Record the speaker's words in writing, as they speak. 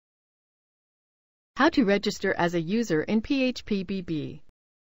How to register as a user in phpBB.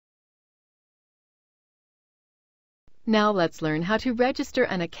 Now let's learn how to register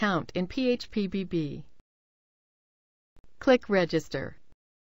an account in phpBB. Click Register.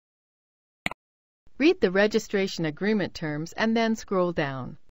 Read the registration agreement terms and then scroll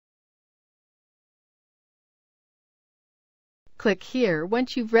down. Click here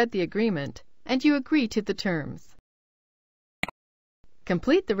once you've read the agreement and you agree to the terms.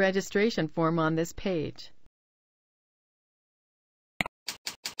 Complete the registration form on this page.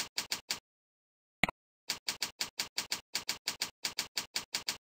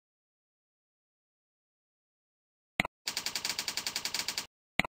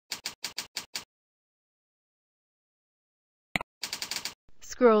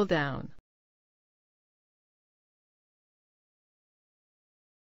 Scroll down.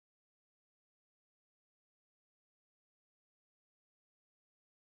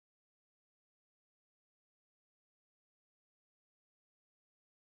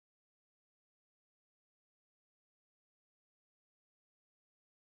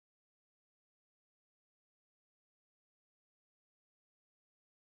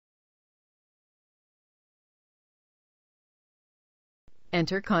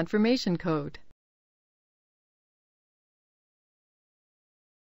 Enter confirmation code.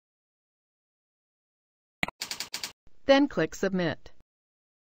 Then click Submit.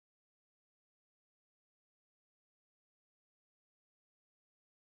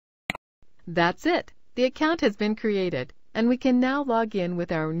 That's it! The account has been created, and we can now log in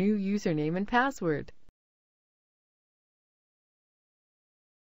with our new username and password.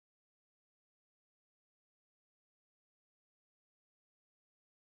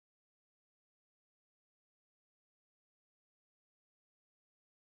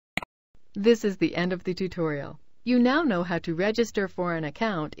 This is the end of the tutorial. You now know how to register for an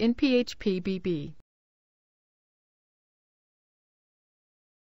account in phpBB.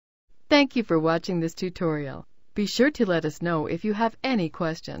 Thank you for watching this tutorial. Be sure to let us know if you have any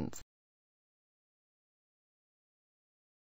questions.